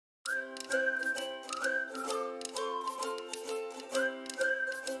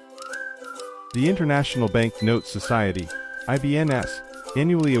The International Banknote Society, IBNS,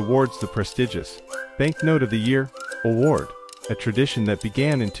 annually awards the prestigious Banknote of the Year award, a tradition that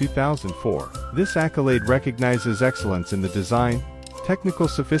began in 2004. This accolade recognizes excellence in the design, technical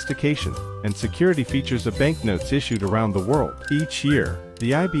sophistication, and security features of banknotes issued around the world. Each year,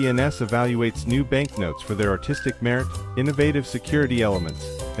 the IBNS evaluates new banknotes for their artistic merit, innovative security elements,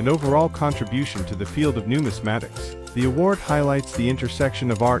 and overall contribution to the field of numismatics. The award highlights the intersection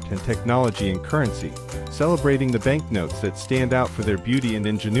of art and technology in currency, celebrating the banknotes that stand out for their beauty and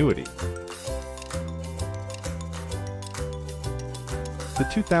ingenuity. The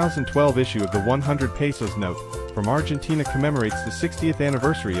 2012 issue of the 100 pesos note from Argentina commemorates the 60th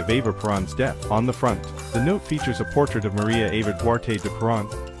anniversary of Eva Perón's death. On the front, the note features a portrait of Maria Eva Duarte de Perón,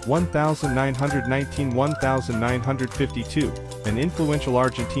 1919–1952, an influential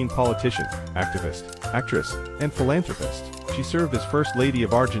Argentine politician, activist, actress, and philanthropist. She served as First Lady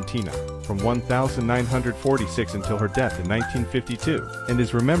of Argentina from 1946 until her death in 1952, and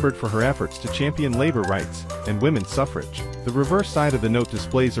is remembered for her efforts to champion labor rights and women's suffrage. The reverse side of the note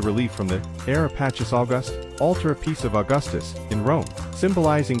displays a relief from the Era Pacis Auguste, Altar of Peace of Augustus, in Rome,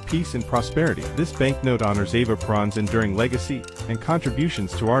 symbolizing peace and prosperity. This banknote honors Eva Perón's enduring legacy and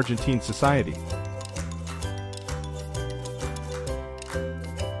contributions to Argentine society.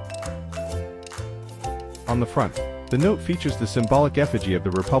 On the front, the note features the symbolic effigy of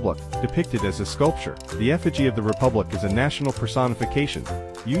the Republic, depicted as a sculpture. The effigy of the Republic is a national personification,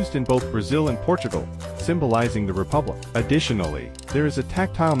 used in both Brazil and Portugal, symbolizing the Republic. Additionally, there is a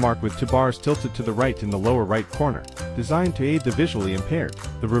tactile mark with two bars tilted to the right in the lower right corner, designed to aid the visually impaired.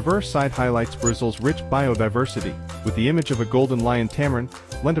 The reverse side highlights Brazil's rich biodiversity, with the image of a golden lion tamarin,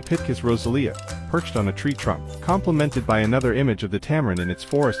 Lentopithecus rosalia, perched on a tree trunk, complemented by another image of the tamarin in its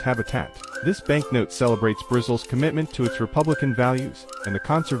forest habitat. This banknote celebrates Brazil's commitment to its republican values and the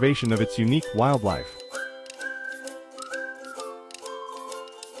conservation of its unique wildlife.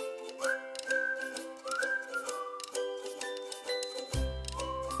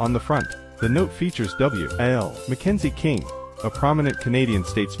 On the front, the note features W.L. Mackenzie King, a prominent Canadian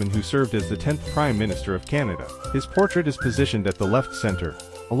statesman who served as the 10th Prime Minister of Canada. His portrait is positioned at the left center,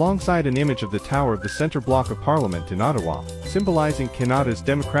 alongside an image of the tower of the center block of Parliament in Ottawa, symbolizing Canada's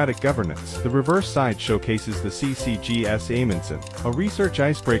democratic governance. The reverse side showcases the CCGS Amundsen, a research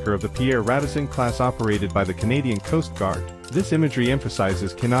icebreaker of the Pierre Radisson class operated by the Canadian Coast Guard. This imagery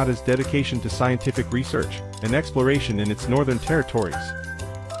emphasizes Canada's dedication to scientific research and exploration in its northern territories.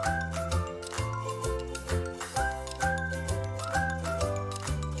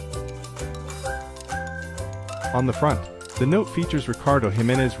 On the front, the note features Ricardo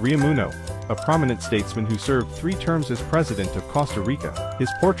Jiménez Riamuno, a prominent statesman who served 3 terms as president of Costa Rica.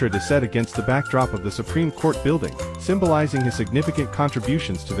 His portrait is set against the backdrop of the Supreme Court building, symbolizing his significant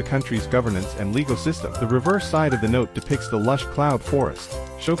contributions to the country's governance and legal system. The reverse side of the note depicts the lush cloud forest,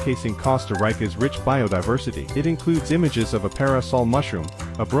 showcasing Costa Rica's rich biodiversity. It includes images of a parasol mushroom,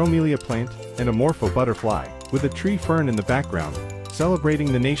 a bromelia plant, and a morpho butterfly, with a tree fern in the background,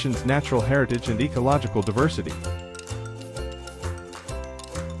 celebrating the nation's natural heritage and ecological diversity.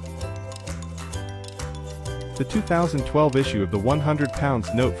 The 2012 issue of the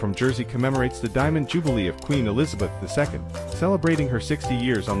 £100 note from Jersey commemorates the Diamond Jubilee of Queen Elizabeth II, celebrating her 60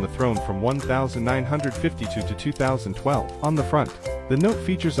 years on the throne from 1952 to 2012. On the front, the note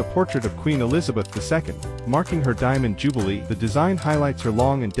features a portrait of Queen Elizabeth II, marking her Diamond Jubilee. The design highlights her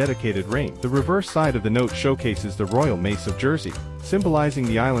long and dedicated reign. The reverse side of the note showcases the Royal Mace of Jersey, symbolizing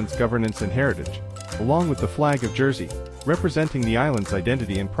the island's governance and heritage, along with the flag of Jersey, representing the island's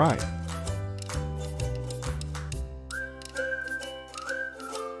identity and pride.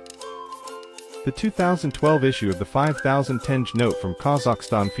 The 2012 issue of the 5,000 tenge note from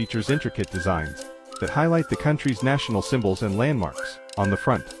Kazakhstan features intricate designs that highlight the country's national symbols and landmarks. On the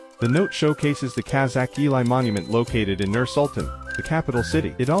front, the note showcases the Kazakh Eli Monument located in Nur-Sultan, the capital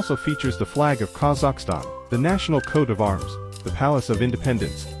city. It also features the flag of Kazakhstan, the national coat of arms, the Palace of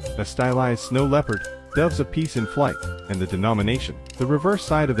Independence, a stylized snow leopard, doves of peace in flight, and the denomination. The reverse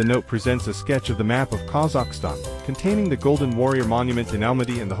side of the note presents a sketch of the map of Kazakhstan, containing the Golden Warrior Monument in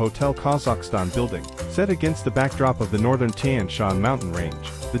Almaty and the Hotel Kazakhstan building, set against the backdrop of the northern Tian Shan mountain range.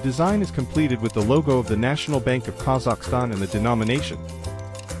 The design is completed with the logo of the National Bank of Kazakhstan and the denomination.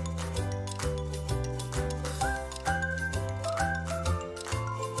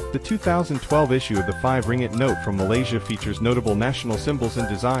 The 2012 issue of the 5 ringgit note from Malaysia features notable national symbols and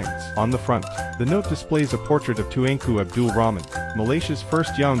designs. On the front, the note displays a portrait of Tuanku Abdul Rahman, Malaysia's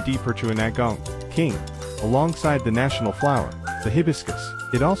first Yang di Pertuan Agong king, alongside the national flower, the hibiscus.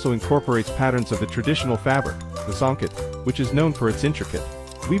 It also incorporates patterns of the traditional fabric, the songket, which is known for its intricate,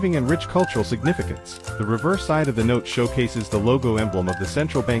 weaving and rich cultural significance. The reverse side of the note showcases the logo emblem of the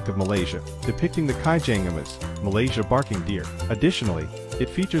Central Bank of Malaysia, depicting the Kijang emas, Malaysia barking deer. Additionally, it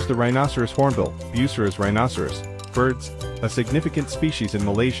features the rhinoceros hornbill, Buceras rhinoceros, birds, a significant species in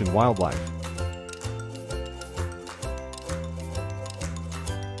Malaysian wildlife.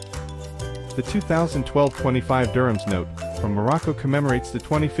 The 2012 25 dirhams note from Morocco commemorates the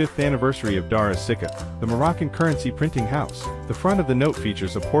 25th anniversary of Dar es-Sikka, the Moroccan currency printing house. The front of the note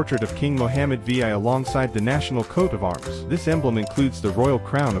features a portrait of King Mohammed VI alongside the national coat of arms. This emblem includes the royal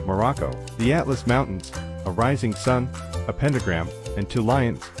crown of Morocco, the Atlas Mountains, a rising sun, a pentagram, and 2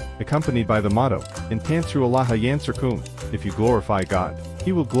 lions, accompanied by the motto, "In Tansru Allah Yansirkum," if you glorify God,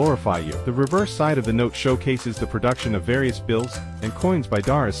 He will glorify you. The reverse side of the note showcases the production of various bills and coins by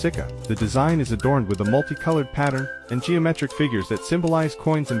Dar es-Sikka. The design is adorned with a multicolored pattern and geometric figures that symbolize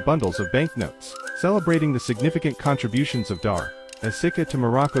coins and bundles of banknotes, celebrating the significant contributions of Dar es-Sikka to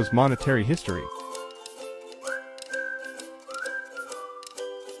Morocco's monetary history.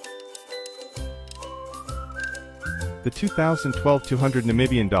 The 2012 200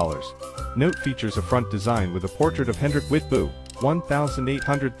 Namibian dollars note features a front design with a portrait of Hendrik Witbooi,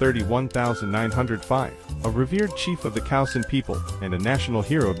 1830–1905, a revered chief of the Khoisan people and a national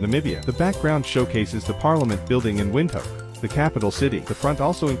hero of Namibia. The background showcases the Parliament building in Windhoek, the capital city. The front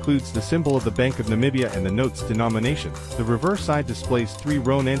also includes the symbol of the Bank of Namibia and the note's denomination. The reverse side displays 3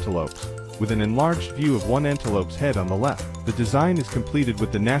 roan antelopes, with an enlarged view of one antelope's head on the left. The design is completed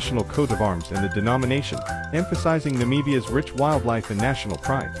with the national coat of arms and the denomination, emphasizing Namibia's rich wildlife and national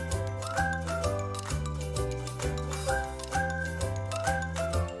pride.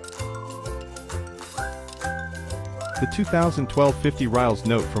 The 2012 50 Reais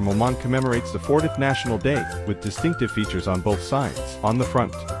note from Oman commemorates the 40th National Day, with distinctive features on both sides. On the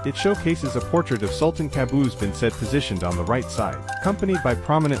front, it showcases a portrait of Sultan Qaboos bin Said positioned on the right side, accompanied by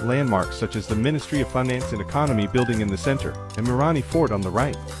prominent landmarks such as the Ministry of Finance and Economy building in the center, and Mirani Fort on the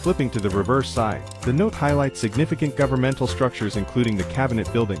right. Flipping to the reverse side, the note highlights significant governmental structures including the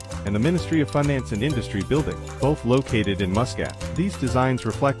Cabinet building and the Ministry of Finance and Industry building, both located in Muscat. These designs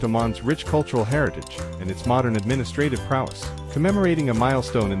reflect Oman's rich cultural heritage and its modern administrative prowess, commemorating a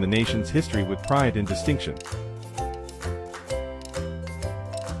milestone in the nation's history with pride and distinction.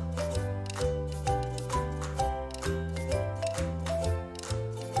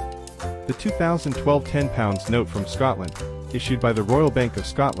 The 2012 £10 note from Scotland, issued by the Royal Bank of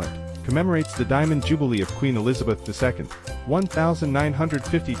Scotland, commemorates the Diamond Jubilee of Queen Elizabeth II,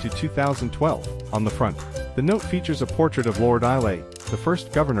 1950–2012. On the front, the note features a portrait of Lord Islay, the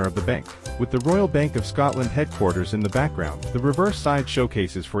first governor of the bank, with the Royal Bank of Scotland headquarters in the background. The reverse side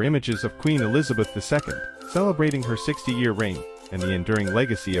showcases 4 images of Queen Elizabeth II, celebrating her 60-year reign and the enduring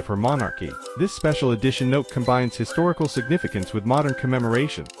legacy of her monarchy. This special edition note combines historical significance with modern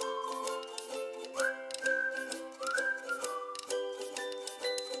commemoration.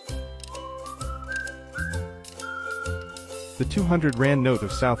 The 200 Rand note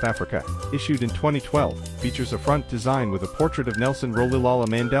of South Africa, issued in 2012, features a front design with a portrait of Nelson Rolihlahla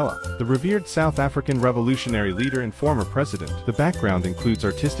Mandela, the revered South African revolutionary leader and former president. The background includes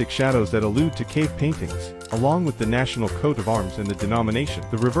artistic shadows that allude to cave paintings, along with the national coat of arms and the denomination.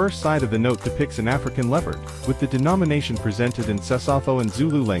 The reverse side of the note depicts an African leopard, with the denomination presented in Sesotho and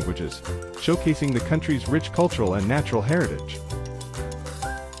Zulu languages, showcasing the country's rich cultural and natural heritage.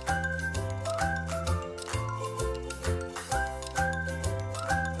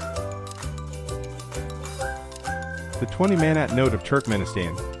 The 20 Manat note of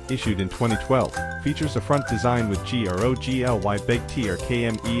Turkmenistan, issued in 2012, features a front design with GROGLY Beg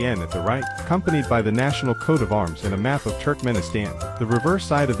TRKMEN at the right, accompanied by the national coat of arms and a map of Turkmenistan. The reverse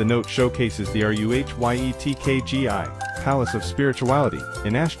side of the note showcases the RUHYETKGI, Palace of Spirituality,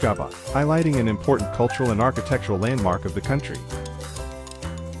 in Ashgabat, highlighting an important cultural and architectural landmark of the country.